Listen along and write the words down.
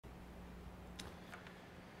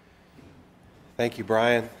Thank you,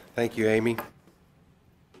 Brian. Thank you, Amy.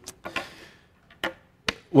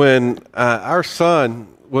 When our son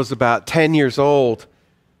was about 10 years old,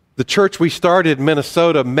 the church we started in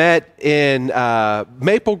Minnesota met in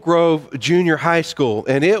Maple Grove Junior High School,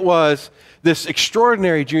 and it was this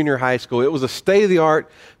extraordinary junior high school. It was a state-of-the-art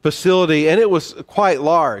facility, and it was quite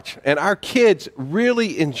large. And our kids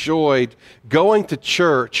really enjoyed going to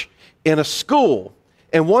church in a school.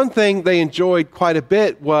 And one thing they enjoyed quite a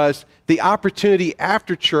bit was the opportunity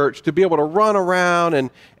after church to be able to run around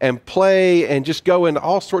and play and just go into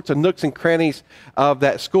all sorts of nooks and crannies of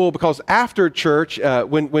that school. Because after church,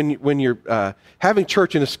 when you're having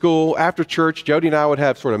church in a school, after church, Jody and I would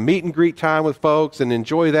have sort of meet and greet time with folks and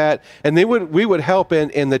enjoy that. And then we would help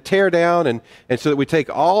in the tear down and so that we take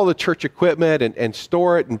all the church equipment and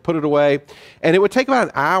store it and put it away. And it would take about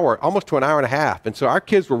an hour, almost to an hour and a half. And so our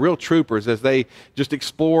kids were real troopers as they just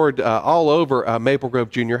explored all over Maple Grove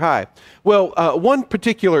Junior High. Well, one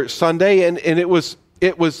particular Sunday, and it was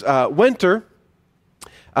winter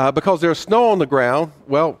because there was snow on the ground.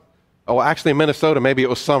 Actually in Minnesota, maybe it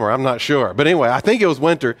was summer. I'm not sure. But anyway, I think it was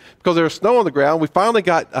winter because there was snow on the ground. We finally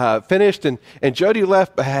got finished, and Jody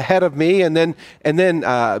left ahead of me. And then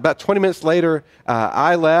about 20 minutes later,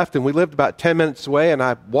 I left, and we lived about 10 minutes away. And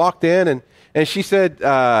I walked in, and she said,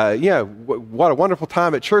 what a wonderful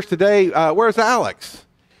time at church today. Where's Alex?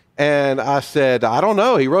 And I said, I don't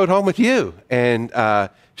know. He rode home with you. And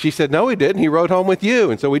she said, no, he didn't. He rode home with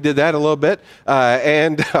you. And so we did that a little bit.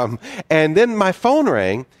 And then my phone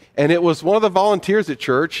rang, and it was one of the volunteers at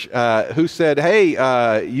church who said,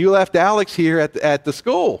 hey, you left Alex here at the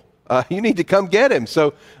school. You need to come get him.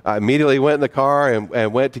 So I immediately went in the car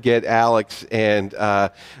and went to get Alex. And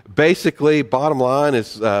basically, bottom line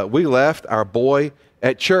is we left our boy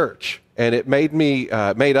at church. And it made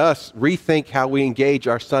us rethink how we engage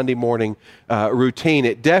our Sunday morning routine.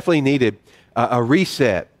 It definitely needed a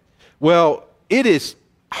reset. Well, it is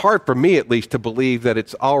hard for me, at least, to believe that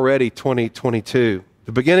it's already 2022.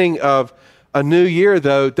 The beginning of a new year,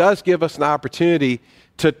 though, does give us an opportunity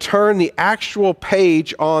to turn the actual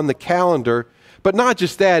page on the calendar. But not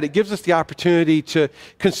just that, it gives us the opportunity to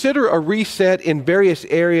consider a reset in various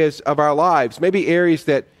areas of our lives, maybe areas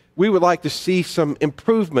that we would like to see some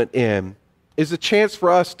improvement in. Is a chance for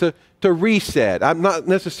us to reset. I'm not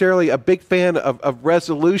necessarily a big fan of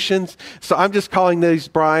resolutions, so I'm just calling these,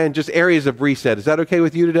 Brian, just areas of reset. Is that okay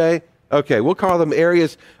with you today? Okay, we'll call them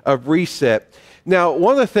areas of reset. Now,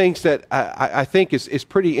 one of the things that I think is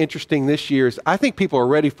pretty interesting this year is I think people are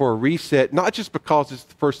ready for a reset, not just because it's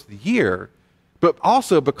the first of the year, but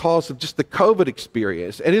also because of just the COVID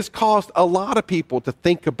experience. And it's caused a lot of people to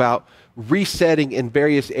think about resetting in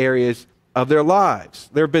various areas of their lives.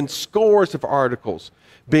 There have been scores of articles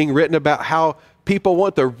being written about how people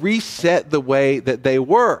want to reset the way that they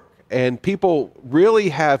work. And people really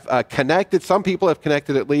have connected, some people have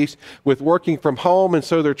connected at least, with working from home. And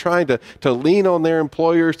so they're trying to lean on their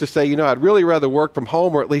employers to say, I'd really rather work from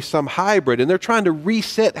home or at least some hybrid. And they're trying to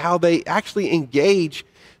reset how they actually engage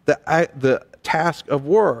the task of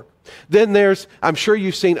work. Then there's, I'm sure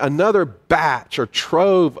you've seen another batch or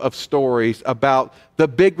trove of stories about the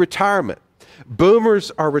big retirement.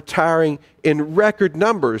 Boomers are retiring in record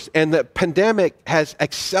numbers, and the pandemic has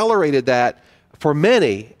accelerated that for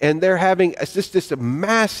many, and they're having just this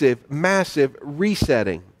massive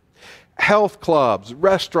resetting. Health clubs,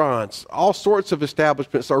 restaurants, all sorts of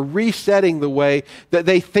establishments are resetting the way that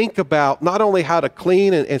they think about not only how to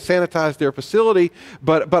clean and sanitize their facility,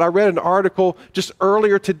 but I read an article just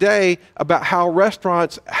earlier today about how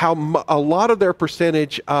restaurants, how a lot of their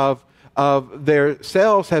percentage of their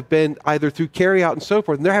sales have been either through carryout and so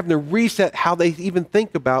forth, and they're having to reset how they even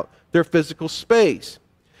think about their physical space.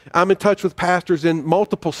 I'm in touch with pastors in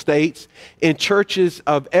multiple states, in churches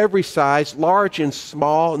of every size, large and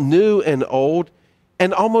small, new and old,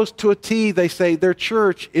 and almost to a T, they say their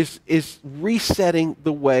church is resetting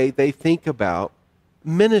the way they think about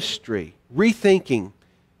ministry, rethinking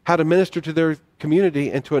how to minister to their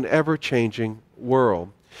community and to an ever-changing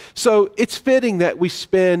world. So it's fitting that we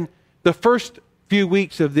spend the first few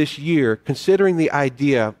weeks of this year considering the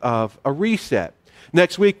idea of a reset.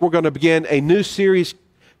 Next week, we're going to begin a new series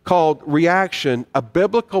called Reaction, a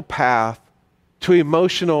Biblical Path to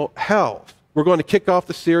Emotional Health. We're going to kick off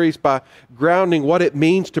the series by grounding what it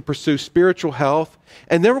means to pursue spiritual health.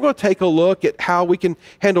 And then we're going to take a look at how we can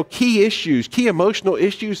handle key issues, key emotional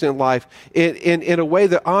issues in life in a way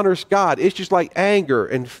that honors God. Issues like anger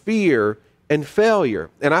and fear and failure.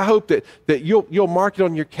 And I hope that you'll mark it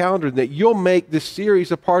on your calendar and that you'll make this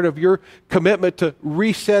series a part of your commitment to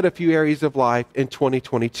reset a few areas of life in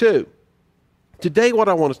 2022. Today, what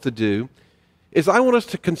I want us to do is I want us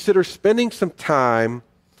to consider spending some time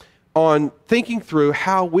on thinking through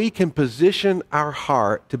how we can position our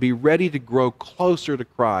heart to be ready to grow closer to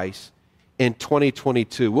Christ in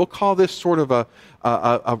 2022. We'll call this sort of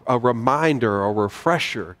a reminder, a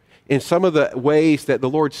refresher in some of the ways that the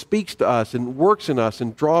Lord speaks to us and works in us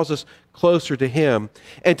and draws us closer to Him.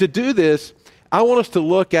 And to do this, I want us to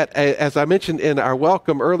look at, as I mentioned in our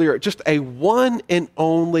welcome earlier, just a one and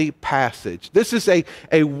only passage. This is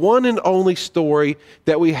a one and only story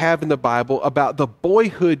that we have in the Bible about the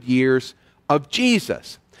boyhood years of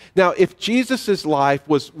Jesus. Now, if Jesus' life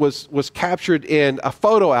was captured in a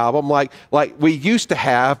photo album like we used to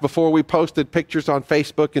have before we posted pictures on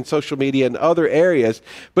Facebook and social media and other areas,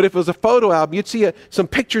 but if it was a photo album, you'd see some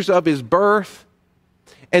pictures of his birth,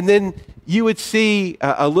 and then you would see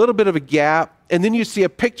a little bit of a gap, and then you'd see a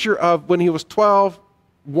picture of when he was 12,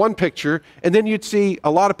 one picture, and then you'd see a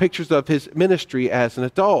lot of pictures of his ministry as an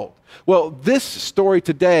adult. Well, this story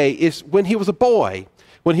today is when he was a boy,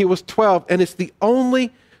 when he was 12, and it's the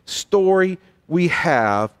only story we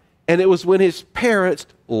have, and it was when his parents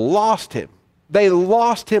lost him. They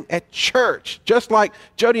lost him at church, just like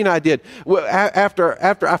Jody and I did. Well, after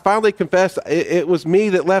I finally confessed it was me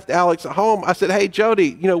that left Alex at home, I said, hey,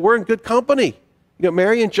 Jody, we're in good company.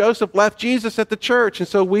 Mary and Joseph left Jesus at the church, and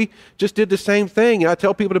so we just did the same thing. I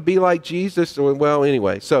tell people to be like Jesus. Well,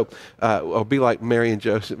 anyway, so I'll be like Mary and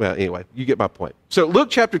Joseph. Well, anyway, you get my point. So Luke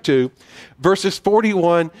chapter 2, verses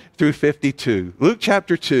 41 through 52. Luke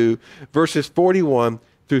chapter 2, verses 41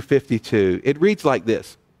 through 52. It reads like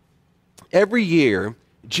this. Every year,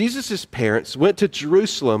 Jesus' parents went to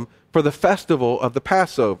Jerusalem for the festival of the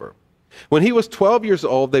Passover. When he was 12 years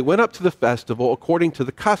old, they went up to the festival according to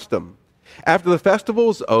the custom. After the festival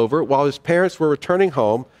was over, while his parents were returning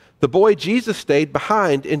home, the boy Jesus stayed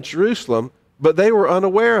behind in Jerusalem, but they were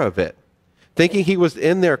unaware of it. Thinking he was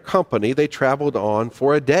in their company, they traveled on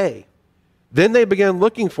for a day. Then they began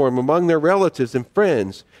looking for him among their relatives and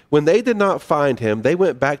friends. When they did not find him, they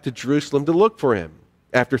went back to Jerusalem to look for him.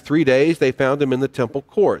 After 3 days, they found him in the temple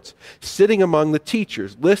courts, sitting among the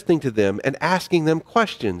teachers, listening to them and asking them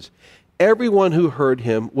questions. Everyone who heard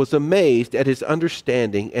him was amazed at his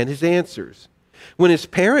understanding and his answers. When his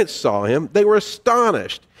parents saw him, they were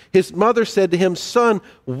astonished. His mother said to him, "Son,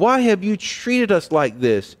 why have you treated us like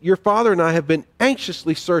this? Your father and I have been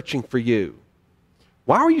anxiously searching for you."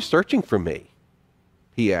 "Why were you searching for me?"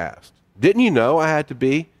 he asked. "Didn't you know I had to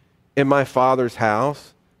be in my father's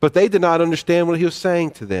house?" But they did not understand what he was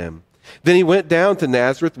saying to them. Then he went down to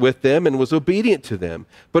Nazareth with them and was obedient to them.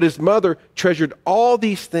 But his mother treasured all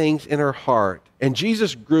these things in her heart. And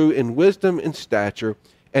Jesus grew in wisdom and stature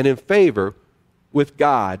and in favor with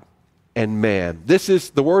God and man. This is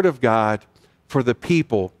the word of God for the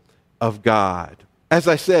people of God. As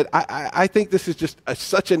I said, I think this is just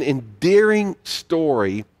such an endearing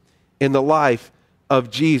story in the life of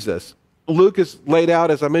Jesus. Luke has laid out,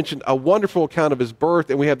 as I mentioned, a wonderful account of his birth,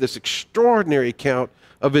 and we have this extraordinary account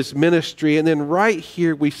of his ministry. And then right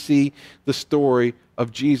here we see the story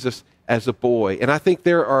of Jesus as a boy. And I think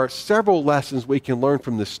there are several lessons we can learn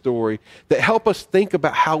from this story that help us think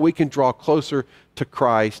about how we can draw closer to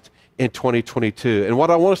Christ in 2022. And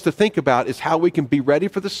what I want us to think about is how we can be ready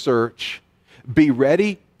for the search, be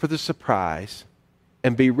ready for the surprise,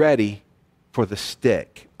 and be ready for the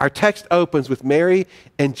stick. Our text opens with Mary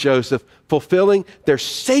and Joseph fulfilling their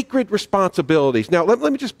sacred responsibilities. Now,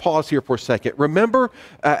 let me just pause here for a second. Remember,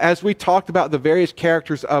 as we talked about the various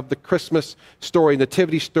characters of the Christmas story,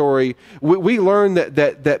 nativity story, we learned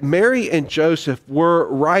that Mary and Joseph were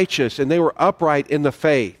righteous and they were upright in the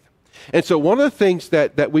faith. And so one of the things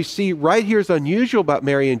that we see right here is unusual about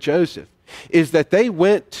Mary and Joseph is that they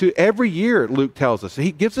went to, every year, Luke tells us,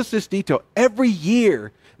 he gives us this detail, every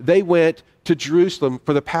year they went to Jerusalem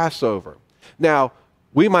for the Passover. Now,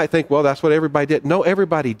 we might think, well, that's what everybody did. No,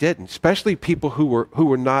 everybody didn't, especially people who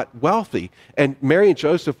were not wealthy. And Mary and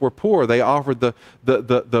Joseph were poor. They offered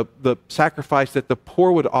the sacrifice that the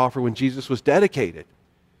poor would offer when Jesus was dedicated.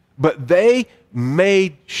 But they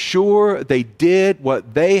made sure they did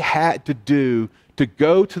what they had to do to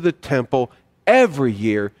go to the temple every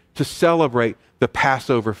year to celebrate the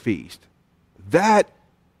Passover feast. That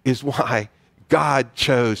is why God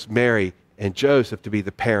chose Mary and Joseph to be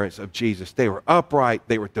the parents of Jesus. They were upright,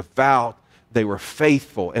 they were devout, they were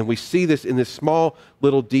faithful. And we see this in this small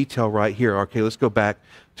little detail right here. Okay, let's go back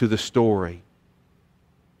to the story.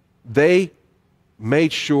 They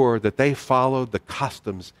made sure that they followed the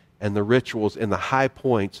customs and the rituals and the high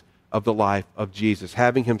points of the life of Jesus,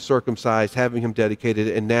 having him circumcised, having him dedicated,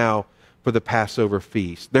 and now for the Passover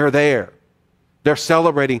feast. They're there. They're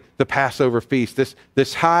celebrating the Passover feast,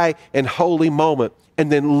 this high and holy moment.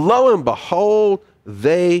 And then lo and behold,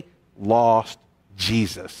 they lost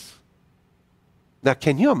Jesus. Now,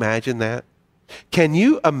 can you imagine that? Can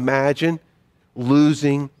you imagine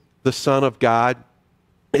losing the Son of God?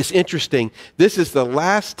 It's interesting. This is the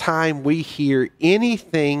last time we hear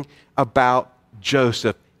anything about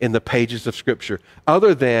Joseph in the pages of Scripture,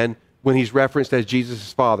 other than when he's referenced as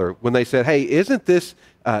Jesus' father, when they said, hey, isn't this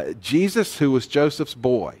Jesus who was Joseph's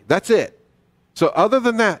boy? That's it. So other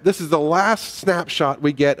than that, this is the last snapshot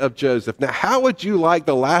we get of Joseph. Now, how would you like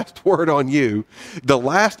the last word on you? The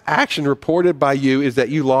last action reported by you is that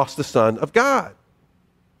you lost the Son of God.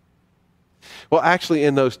 Well, actually,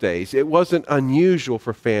 in those days, it wasn't unusual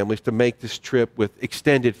for families to make this trip with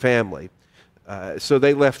extended family. So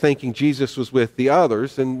they left thinking Jesus was with the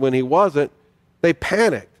others, and when he wasn't, they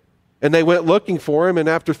panicked. And they went looking for him, and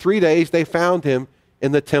after 3 days, they found him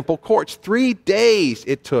in the temple courts. 3 days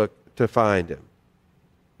it took to find him.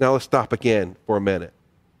 Now let's stop again for a minute.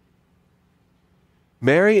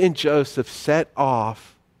 Mary and Joseph set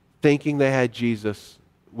off thinking they had Jesus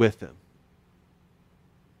with them.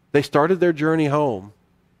 They started their journey home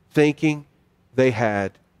thinking they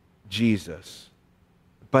had Jesus,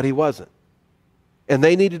 but he wasn't. And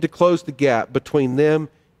they needed to close the gap between them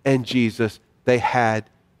and Jesus. They had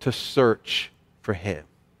to search for him.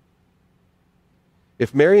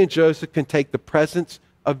 If Mary and Joseph can take the presence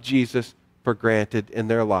of Jesus for granted in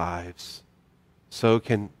their lives, so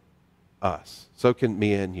can us. So can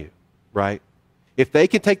me and you, right? If they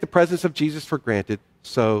can take the presence of Jesus for granted,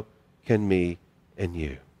 so can me and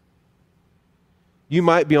you. You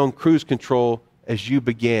might be on cruise control as you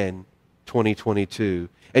begin 2022.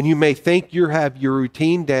 And you may think you have your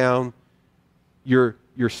routine down, your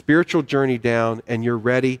spiritual journey down, and you're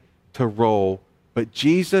ready to roll. But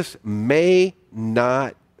Jesus may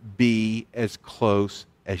not be as close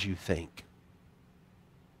as you think.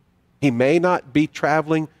 He may not be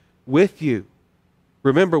traveling with you.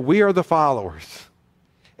 Remember, we are the followers,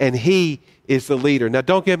 and he is the leader. Now,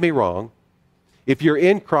 don't get me wrong. If you're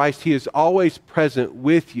in Christ, he is always present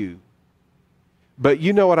with you. But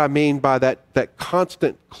you know what I mean by that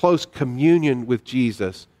constant close communion with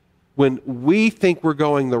Jesus. When we think we're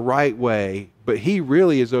going the right way, but he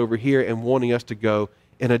really is over here and wanting us to go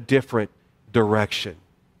in a different direction.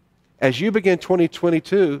 As you begin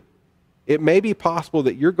 2022, it may be possible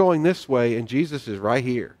that you're going this way and Jesus is right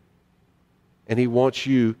here. And he wants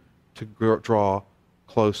you to draw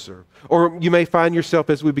closer. Or you may find yourself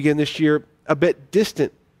as we begin this year a bit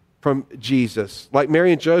distant from Jesus. Like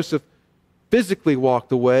Mary and Joseph physically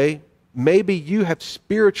walked away, maybe you have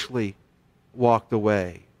spiritually walked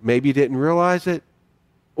away. Maybe you didn't realize it,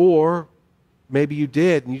 or maybe you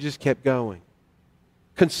did and you just kept going.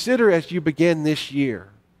 Consider as you begin this year,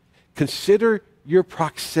 consider your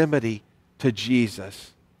proximity to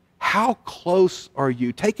Jesus. How close are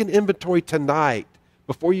you? Take an inventory tonight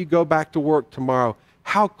before you go back to work tomorrow.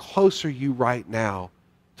 How close are you right now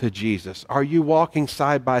to Jesus? Are you walking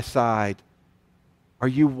side by side? Are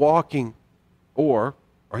you walking, or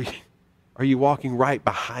are you walking right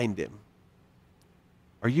behind him?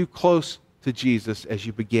 Are you close to Jesus as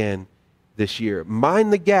you begin this year?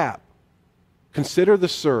 Mind the gap. Consider the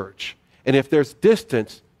search. And if there's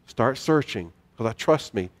distance, start searching, because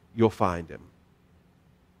trust me, you'll find him.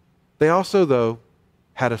 They also, though,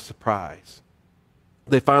 had a surprise.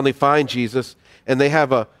 They finally find Jesus, and they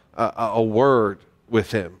have a word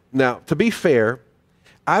with him. Now, to be fair,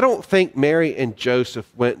 I don't think Mary and Joseph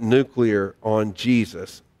went nuclear on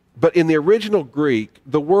Jesus. But in the original Greek,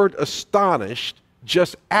 the word astonished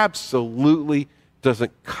just absolutely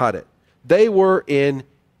doesn't cut it. They were in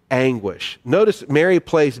anguish. Notice Mary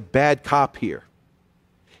plays bad cop here.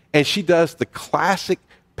 And she does the classic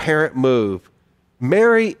parent move.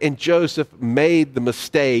 Mary and Joseph made the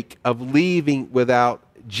mistake of leaving without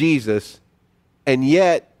Jesus, and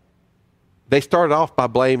yet they started off by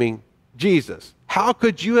blaming Jesus. How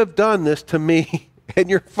could you have done this to me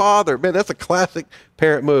and your father? Man, that's a classic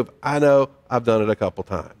parent move. I know, I've done it a couple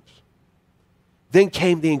times. Then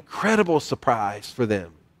came the incredible surprise for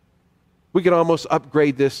them. We could almost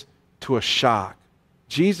upgrade this to a shock.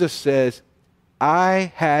 Jesus says,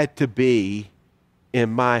 I had to be in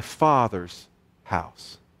my Father's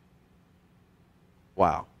house.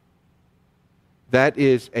 Wow. That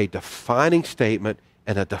is a defining statement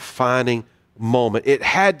and a defining moment. It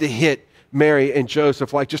had to hit Mary and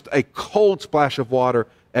Joseph like just a cold splash of water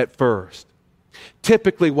at first.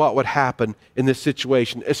 Typically what would happen in this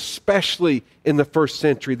situation, especially in the first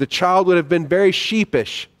century, the child would have been very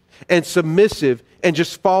sheepish and submissive and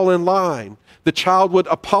just fall in line. The child would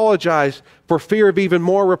apologize for fear of even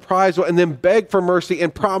more reprisal and then beg for mercy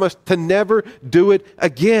and promise to never do it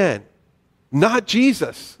again. not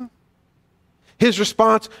Jesus. His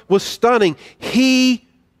response was stunning. He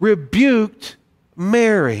rebuked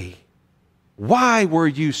Mary. Why were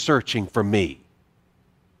you searching for me?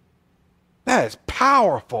 That is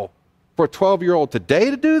powerful. For a 12-year-old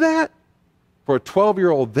today to do that, for a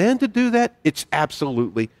 12-year-old then to do that, it's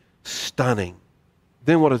absolutely stunning.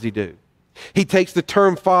 Then what does he do? He takes the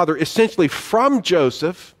term father essentially from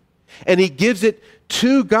Joseph and he gives it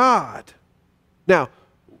to God. Now,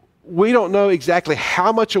 we don't know exactly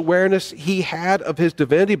how much awareness he had of his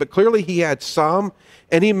divinity, but clearly he had some,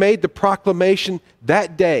 and he made the proclamation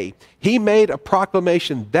that day. He made a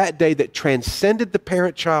proclamation that day that transcended the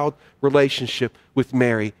parent-child relationship with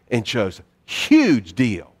Mary and Joseph. Huge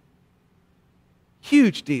deal.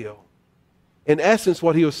 Huge deal. In essence,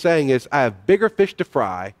 what he was saying is, I have bigger fish to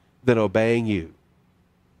fry than obeying you.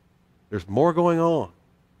 There's more going on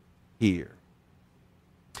here.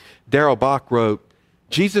 Darrell Bock wrote,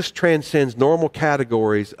 Jesus transcends normal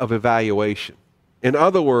categories of evaluation. In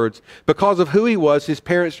other words, because of who he was, his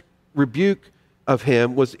parents' rebuke of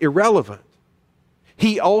him was irrelevant.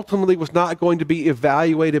 He ultimately was not going to be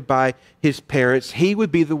evaluated by his parents. He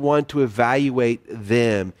would be the one to evaluate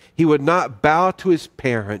them. He would not bow to his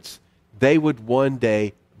parents. They would one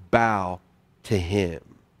day bow to him.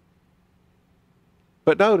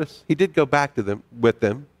 But notice, he did go back to them with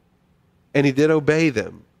them, and he did obey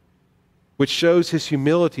them, which shows his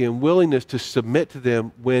humility and willingness to submit to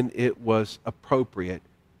them when it was appropriate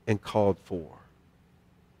and called for.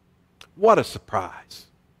 What a surprise.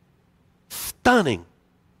 Stunning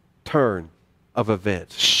turn of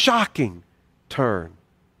events. Shocking turn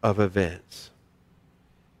of events.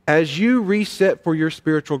 As you reset for your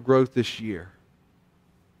spiritual growth this year,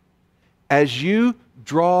 as you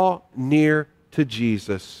draw near to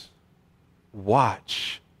Jesus,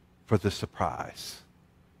 watch for the surprise.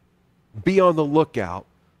 Be on the lookout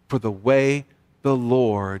for the way the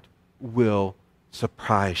Lord will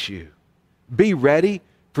surprise you. Be ready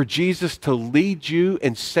for Jesus to lead you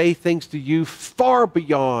and say things to you far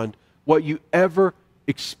beyond what you ever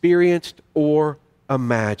experienced or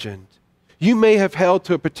imagined. You may have held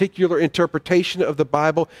to a particular interpretation of the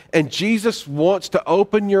Bible, and Jesus wants to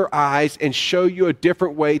open your eyes and show you a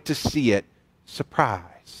different way to see it.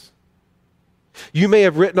 Surprise. You may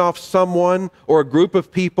have written off someone or a group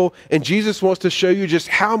of people, and Jesus wants to show you just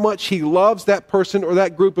how much he loves that person or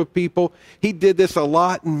that group of people. He did this a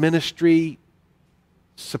lot in ministry.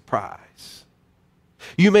 Surprise.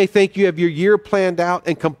 You may think you have your year planned out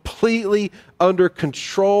and completely under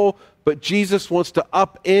control, but Jesus wants to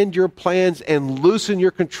upend your plans and loosen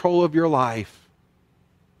your control of your life.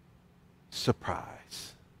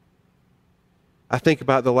 Surprise. I think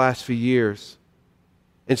about the last few years,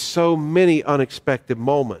 and so many unexpected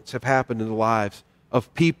moments have happened in the lives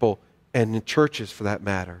of people and in churches for that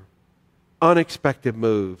matter. Unexpected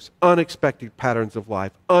moves, unexpected patterns of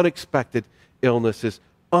life, unexpected illnesses,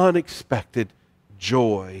 unexpected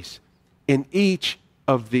joys. In each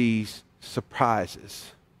of these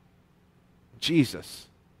surprises, Jesus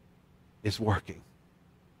is working.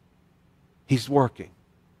 He's working.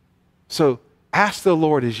 So ask the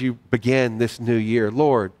Lord as you begin this new year,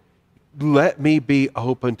 Lord, let me be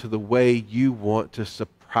open to the way you want to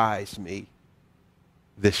surprise me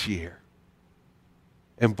this year.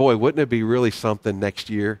 And boy, wouldn't it be really something next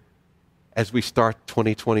year as we start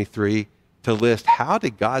 2023 to list, how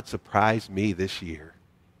did God surprise me this year?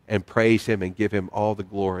 And praise him and give him all the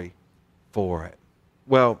glory for it.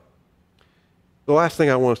 Well, the last thing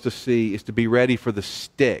I want us to see is to be ready for the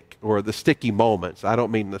stick or the sticky moments. I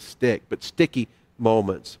don't mean the stick, but sticky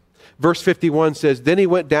moments. Verse 51 says, Then he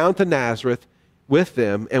went down to Nazareth with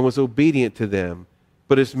them and was obedient to them.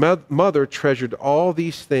 But his mother treasured all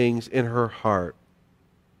these things in her heart.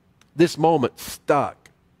 This moment stuck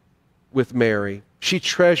with Mary. She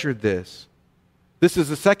treasured this. This is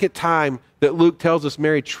the second time that Luke tells us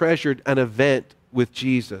Mary treasured an event with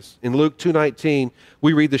Jesus. In Luke 2:19,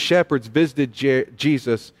 we read the shepherds visited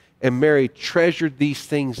Jesus, and Mary treasured these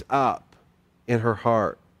things up in her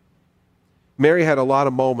heart. Mary had a lot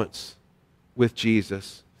of moments with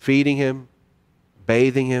Jesus, feeding him,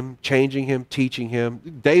 bathing him, changing him, teaching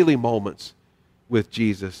him, daily moments with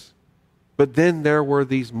Jesus. But then there were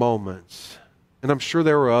these moments, and I'm sure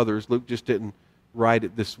there were others. Luke just didn't write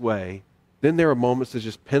it this way. Then there were moments that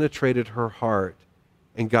just penetrated her heart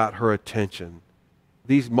and got her attention.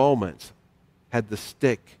 These moments had the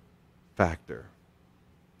stick factor.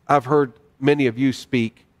 I've heard many of you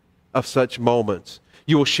speak of such moments.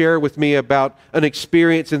 You will share with me about an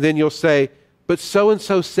experience, and then you'll say, but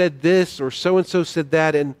so-and-so said this or so-and-so said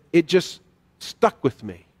that, and it just stuck with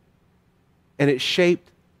me. And it shaped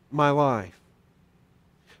my life.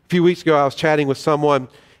 few weeks ago, I was chatting with someone,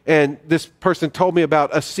 and this person told me about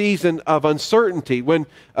a season of uncertainty when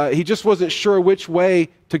he just wasn't sure which way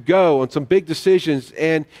to go on some big decisions.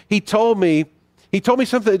 And he told me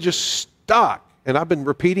something that just stuck, and I've been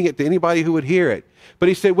repeating it to anybody who would hear it. But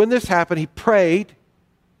he said when this happened, he prayed,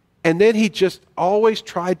 and then he just always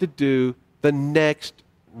tried to do the next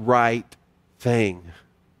right thing.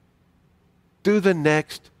 Do the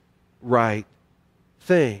next right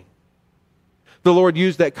thing. The Lord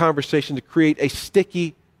used that conversation to create a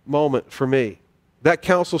sticky moment for me. That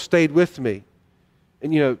counsel stayed with me.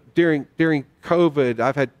 And during COVID,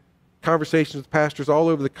 I've had conversations with pastors all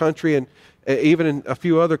over the country and even in a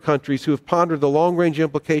few other countries who have pondered the long-range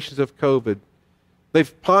implications of COVID.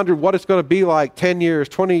 They've pondered what it's going to be like 10 years,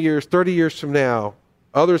 20 years, 30 years from now.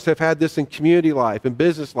 Others have had this in community life, in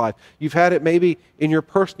business life. You've had it maybe in your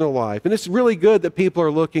personal life. And it's really good that people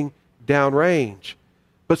are looking downrange.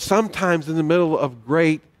 But sometimes in the middle of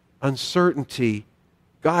great uncertainty,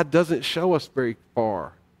 God doesn't show us very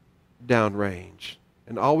far downrange.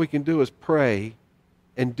 And all we can do is pray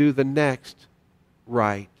and do the next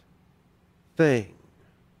right thing.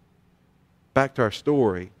 Back to our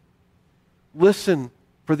story. Listen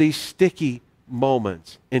for these sticky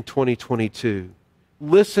moments in 2022.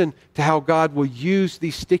 Listen to how God will use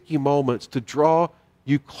these sticky moments to draw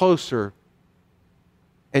you closer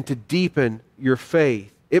and to deepen your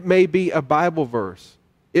faith. It may be a Bible verse.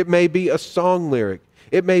 It may be a song lyric.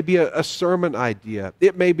 It may be a sermon idea.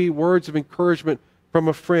 It may be words of encouragement from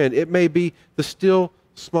a friend. It may be the still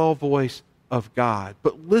small voice of God.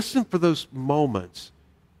 But listen for those moments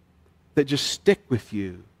that just stick with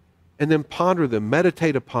you, and then ponder them,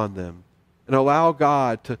 meditate upon them, and allow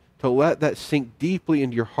God to let that sink deeply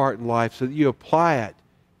into your heart and life so that you apply it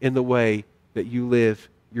in the way that you live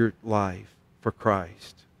your life for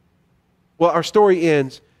Christ. Well, our story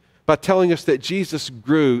ends by telling us that Jesus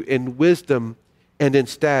grew in wisdom and in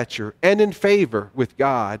stature and in favor with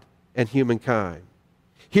God and humankind.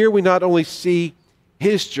 Here we not only see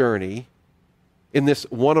his journey in this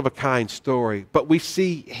one-of-a-kind story, but we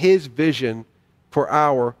see his vision for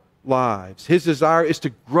our lives. His desire is to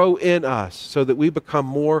grow in us so that we become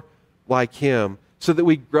more like him, so that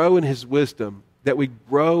we grow in his wisdom, that we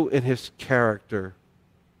grow in his character,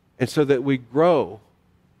 and so that we grow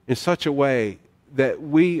in such a way that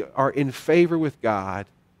we are in favor with God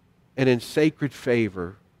and in sacred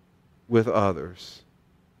favor with others.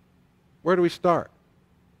 Where do we start?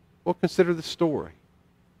 Well, consider the story.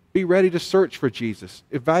 Be ready to search for Jesus.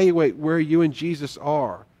 Evaluate where you and Jesus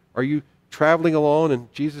are. Are you traveling alone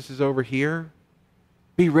and Jesus is over here?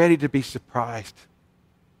 Be ready to be surprised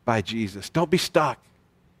by Jesus. Don't be stuck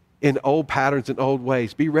in old patterns and old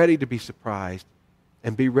ways. Be ready to be surprised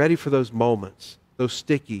and be ready for those moments, those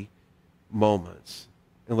sticky moments.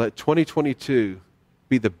 And let 2022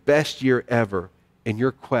 be the best year ever in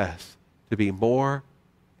your quest to be more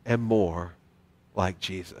and more like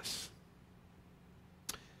Jesus.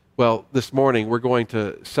 Well, this morning we're going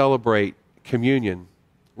to celebrate communion.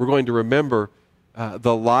 We're going to remember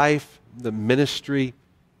the life, the ministry,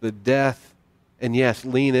 the death, and yes,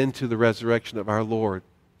 lean into the resurrection of our Lord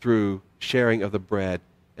through sharing of the bread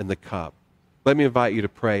and the cup. Let me invite you to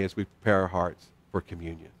pray as we prepare our hearts for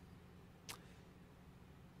communion.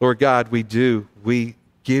 Lord God, we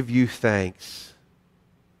give you thanks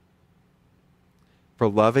for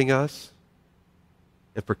loving us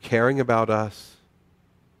and for caring about us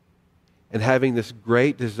and having this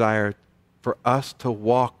great desire for us to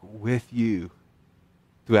walk with you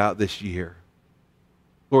throughout this year.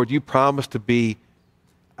 Lord, you promise to be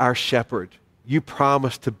our shepherd. You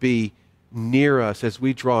promise to be near us as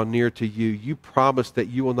we draw near to you. You promise that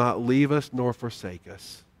you will not leave us nor forsake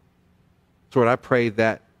us. So Lord, I pray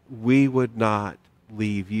that we would not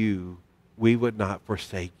leave you. We would not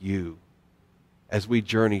forsake you as we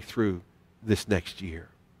journey through this next year.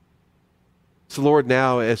 So Lord,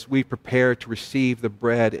 now as we prepare to receive the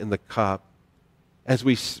bread and the cup, as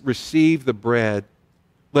we receive the bread,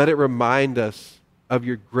 let it remind us of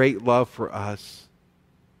your great love for us,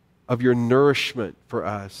 of your nourishment for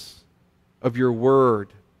us, of your word,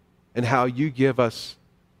 and how you give us,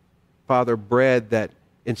 Father, bread that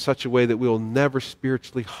in such a way that we will never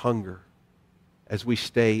spiritually hunger as we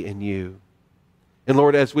stay in you. And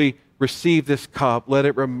Lord, as we receive this cup, let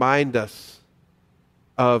it remind us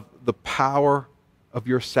of the power of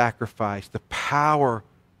your sacrifice, the power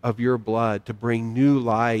of your blood to bring new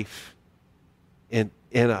life in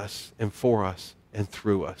us and for us and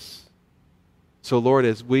through us. So Lord,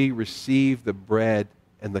 as we receive the bread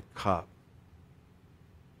and the cup,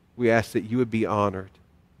 we ask that you would be honored.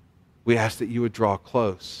 We ask that you would draw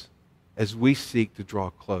close as we seek to draw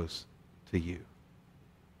close to you.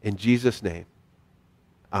 In Jesus' name,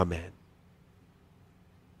 amen.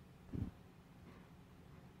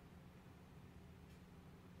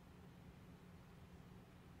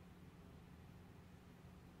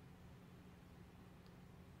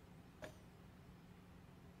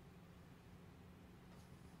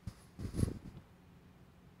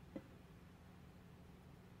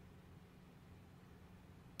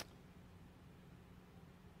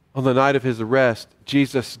 On the night of his arrest,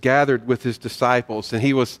 Jesus gathered with his disciples, and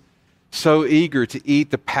he was so eager to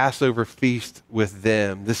eat the Passover feast with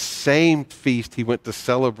them, the same feast he went to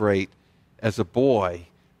celebrate as a boy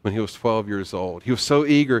when he was 12 years old. He was so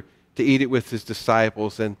eager to eat it with his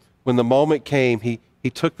disciples, and when the moment came, he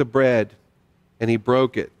took the bread and he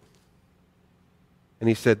broke it. And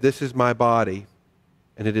he said, "This is my body,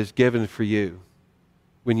 and it is given for you.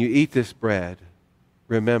 When you eat this bread,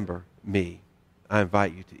 remember me." I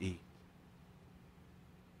invite you to eat.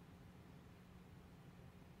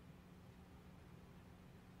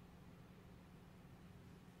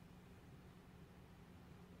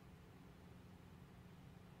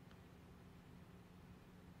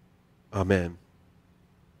 Amen.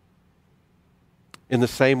 In the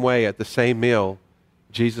same way, at the same meal,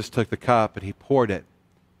 Jesus took the cup and he poured it.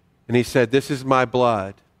 And he said, "This is my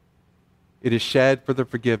blood. It is shed for the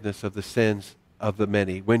forgiveness of the sins of the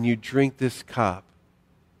many. When you drink this cup,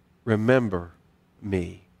 remember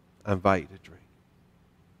me." I invite you to drink.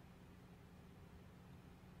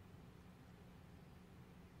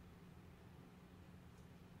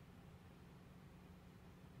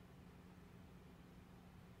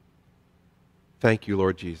 Thank you,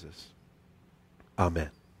 Lord Jesus. Amen.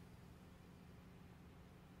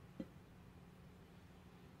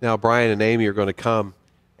 Now, Brian and Amy are going to come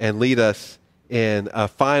and lead us in a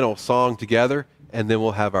final song together, and then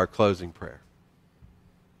we'll have our closing prayer.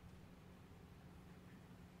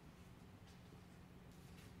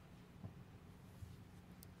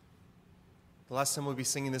 The last time we'll be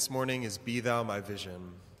singing this morning is "Be Thou My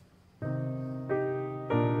Vision."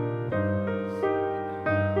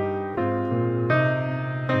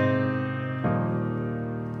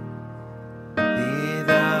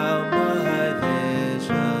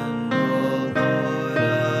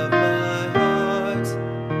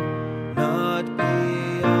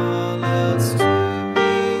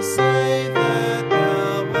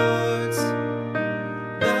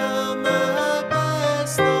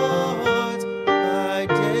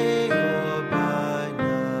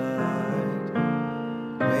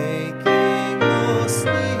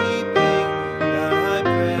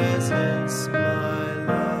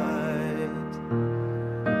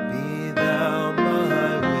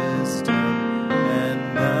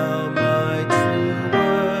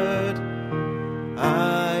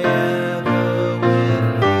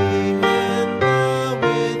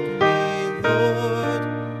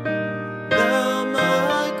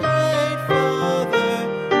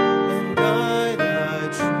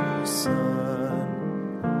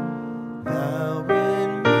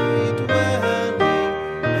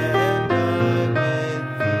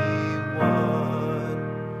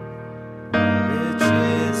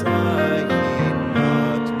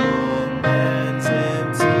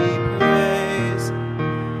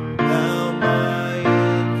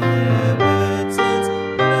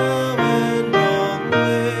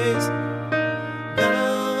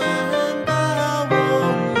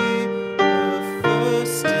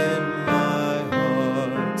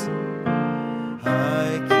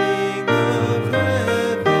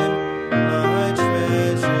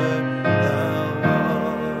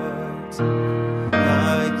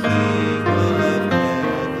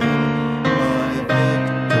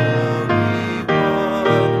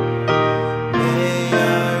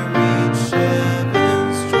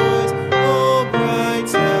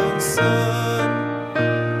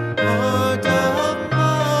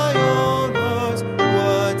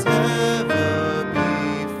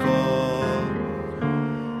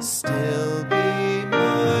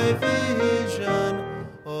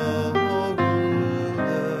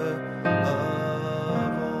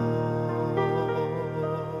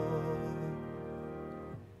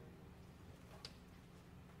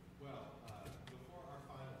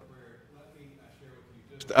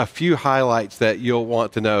 A few highlights that you'll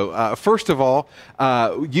want to know. First of all,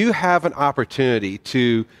 you have an opportunity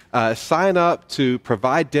to sign up to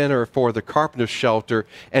provide dinner for the Carpenter Shelter,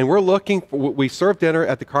 and we serve dinner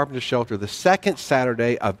at the Carpenter Shelter the second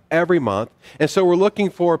Saturday of every month, and so we're looking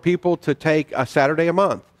for people to take a Saturday a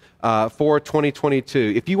month for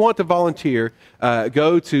 2022. If you want to volunteer,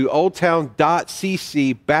 go to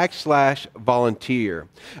oldtown.cc/volunteer.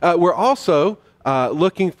 We're also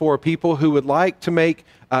looking for people who would like to make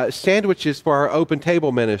sandwiches for our Open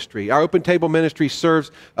Table Ministry. Our Open Table Ministry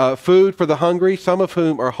serves food for the hungry, some of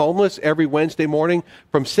whom are homeless, every Wednesday morning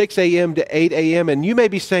from 6 a.m. to 8 a.m. And you may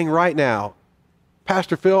be saying right now,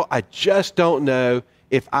 Pastor Phil, I just don't know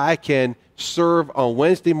if I can serve on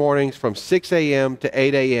Wednesday mornings from 6 a.m. to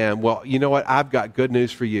 8 a.m. Well, you know what? I've got good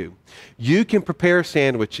news for you. You can prepare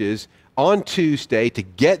sandwiches on Tuesday to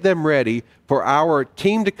get them ready for our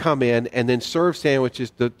team to come in and then serve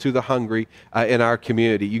sandwiches to the hungry in our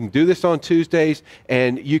community. You can do this on Tuesdays,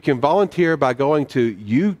 and you can volunteer by going to,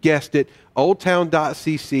 you guessed it,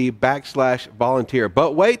 oldtown.cc/volunteer.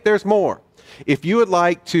 But wait, there's more. If you would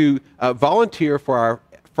like to volunteer for our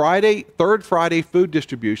third Friday food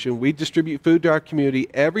distribution, we distribute food to our community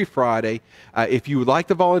every Friday. If you would like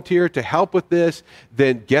to volunteer to help with this,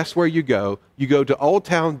 then guess where you go? You go to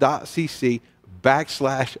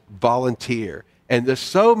oldtown.cc/volunteer. And there's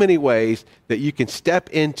so many ways that you can step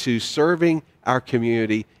into serving our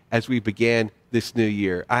community as we begin this new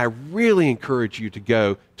year. I really encourage you to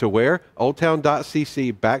go to where?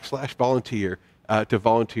 oldtown.cc/volunteer to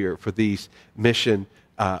volunteer for these mission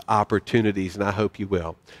opportunities, and I hope you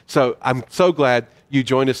will. So I'm so glad you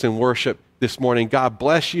joined us in worship this morning. God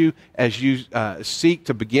bless you as you seek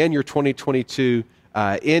to begin your 2022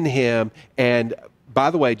 in Him. And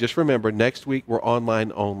by the way, just remember, next week we're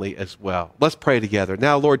online only as well. Let's pray together.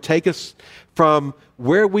 Now, Lord, take us from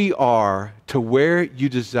where we are to where you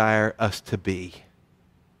desire us to be.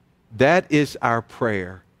 That is our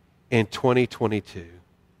prayer in 2022.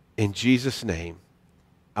 In Jesus' name,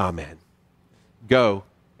 amen. Go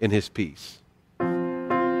in His peace.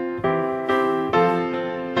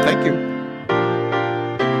 Thank you.